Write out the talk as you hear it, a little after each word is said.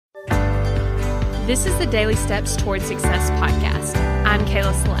This is the Daily Steps Towards Success podcast. I'm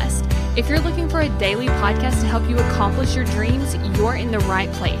Kayla Celeste. If you're looking for a daily podcast to help you accomplish your dreams, you're in the right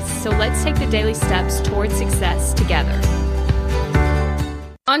place. So let's take the daily steps towards success together.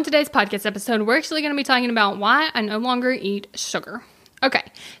 On today's podcast episode, we're actually going to be talking about why I no longer eat sugar. Okay,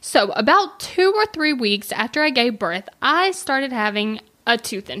 so about 2 or 3 weeks after I gave birth, I started having a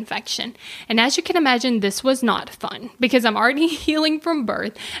tooth infection. And as you can imagine, this was not fun because I'm already healing from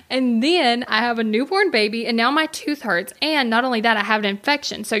birth. And then I have a newborn baby and now my tooth hurts. And not only that, I have an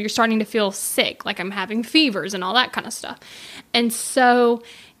infection. So you're starting to feel sick, like I'm having fevers and all that kind of stuff. And so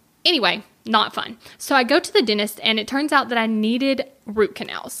anyway, not fun. So I go to the dentist and it turns out that I needed root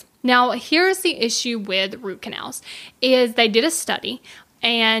canals. Now, here's the issue with root canals is they did a study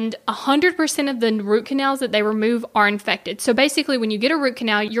and 100% of the root canals that they remove are infected. So basically, when you get a root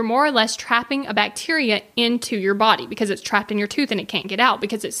canal, you're more or less trapping a bacteria into your body because it's trapped in your tooth and it can't get out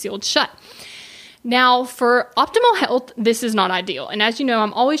because it's sealed shut. Now, for optimal health, this is not ideal. And as you know,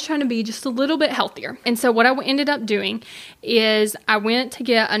 I'm always trying to be just a little bit healthier. And so what I ended up doing is I went to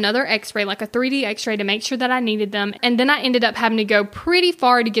get another x-ray, like a 3D x-ray to make sure that I needed them. And then I ended up having to go pretty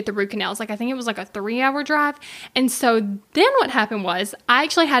far to get the root canals. Like I think it was like a 3-hour drive. And so then what happened was I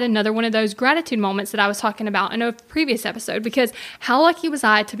actually had another one of those gratitude moments that I was talking about in a previous episode, because how lucky was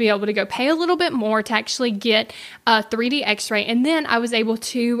I to be able to go pay a little bit more to actually get a 3D x-ray. And then I was able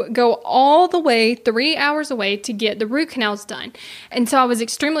to go all the way 3 hours away to get the root canals done. And so I was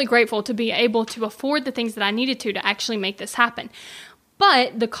extremely grateful to be able to afford the things that I needed to actually make this happen.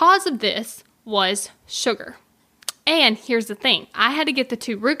 But the cause of this was sugar. And here's the thing. I had to get the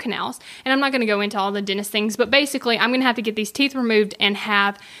 2 root canals, and I'm not going to go into all the dentist things, but basically I'm going to have to get these teeth removed and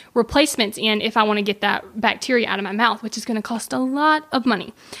have replacements in if I want to get that bacteria out of my mouth, which is going to cost a lot of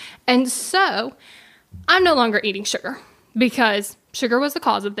money. And so I'm no longer eating sugar because sugar was the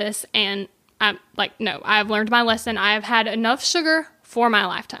cause of this, and I've learned my lesson. I have had enough sugar for my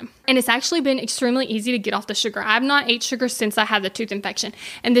lifetime. And it's actually been extremely easy to get off the sugar. I've not ate sugar since I had the tooth infection.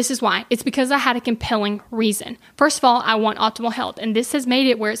 And this is why. It's because I had a compelling reason. First of all, I want optimal health. And this has made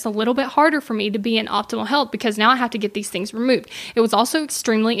it where it's a little bit harder for me to be in optimal health because now I have to get these things removed. It was also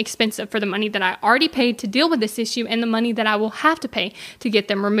extremely expensive for the money that I already paid to deal with this issue and the money that I will have to pay to get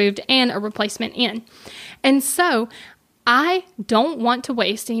them removed and a replacement in. And so I don't want to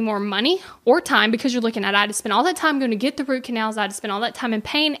waste any more money or time because you're looking at I had to spend all that time going to get the root canals. I had to spend all that time in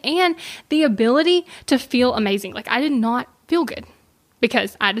pain and the ability to feel amazing. Like I did not feel good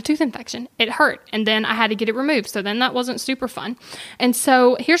because I had a tooth infection. It hurt. And then I had to get it removed. So then that wasn't super fun. And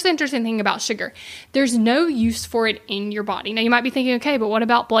so here's the interesting thing about sugar. There's no use for it in your body. Now you might be thinking, okay, but what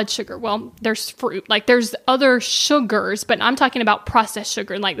about blood sugar? Well, there's fruit. Like there's other sugars, but I'm talking about processed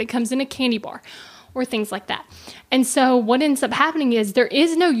sugar, like that comes in a candy bar or things like that. And so what ends up happening is there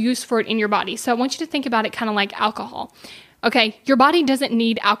is no use for it in your body. So I want you to think about it kind of like alcohol. Okay, your body doesn't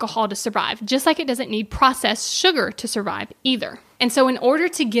need alcohol to survive, just like it doesn't need processed sugar to survive either. And so in order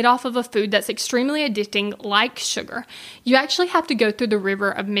to get off of a food that's extremely addicting like sugar, you actually have to go through the river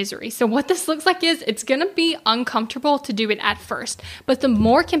of misery. So what this looks like is it's going to be uncomfortable to do it at first, but the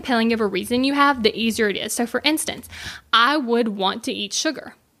more compelling of a reason you have, the easier it is. So for instance, I would want to eat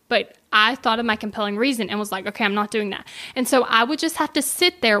sugar, but I thought of my compelling reason and was like, okay, I'm not doing that. And so I would just have to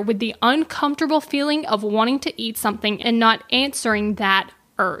sit there with the uncomfortable feeling of wanting to eat something and not answering that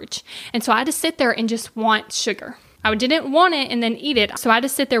urge. And so I had to sit there and just want sugar. I didn't want it and then eat it. So I had to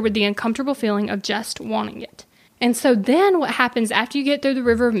sit there with the uncomfortable feeling of just wanting it. And so then what happens after you get through the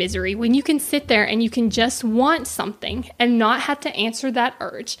river of misery, when you can sit there and you can just want something and not have to answer that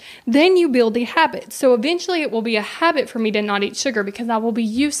urge, then you build a habit. So eventually it will be a habit for me to not eat sugar because I will be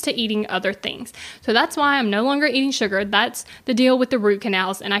used to eating other things. So that's why I'm no longer eating sugar. That's the deal with the root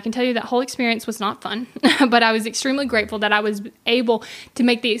canals. And I can tell you that whole experience was not fun, but I was extremely grateful that I was able to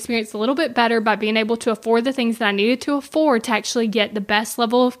make the experience a little bit better by being able to afford the things that I needed to afford to actually get the best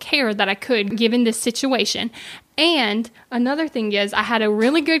level of care that I could given this situation. And another thing is I had a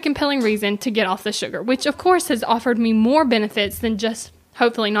really good compelling reason to get off the sugar, which of course has offered me more benefits than just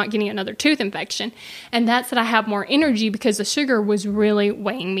hopefully not getting another tooth infection. And that's that I have more energy because the sugar was really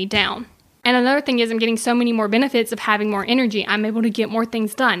weighing me down. And another thing is I'm getting so many more benefits of having more energy. I'm able to get more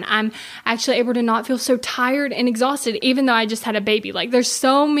things done. I'm actually able to not feel so tired and exhausted, even though I just had a baby. Like there's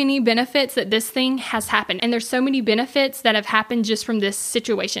so many benefits that this thing has happened. And there's so many benefits that have happened just from this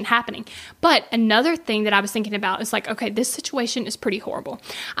situation happening. But another thing that I was thinking about is like, okay, this situation is pretty horrible.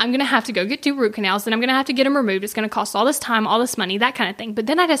 I'm going to have to go get 2 root canals and I'm going to have to get them removed. It's going to cost all this time, all this money, that kind of thing. But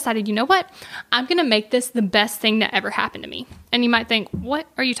then I decided, you know what? I'm going to make this the best thing that ever happened to me. And you might think, what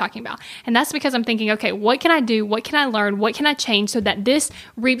are you talking about? And And that's because I'm thinking, okay, what can I do? What can I learn? What can I change so that this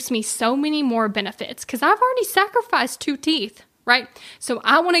reaps me so many more benefits? Because I've already sacrificed 2 teeth, right? So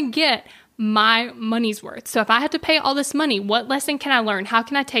I want to get my money's worth. So if I had to pay all this money, what lesson can I learn? How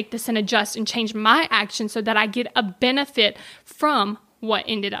can I take this and adjust and change my action so that I get a benefit from what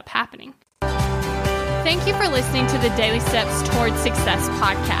ended up happening? Thank you for listening to the Daily Steps Towards Success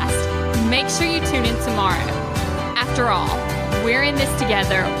podcast. Make sure you tune in tomorrow. After all, we're in this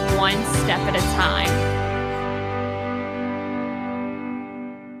together, one step at a time.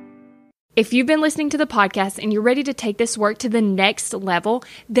 If you've been listening to the podcast and you're ready to take this work to the next level,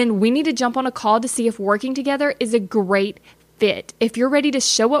 then we need to jump on a call to see if working together is a great fit. If you're ready to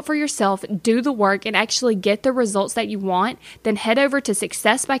show up for yourself, do the work, and actually get the results that you want, then head over to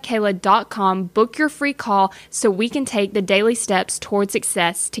successbykayla.com, book your free call so we can take the daily steps towards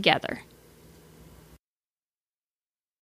success together.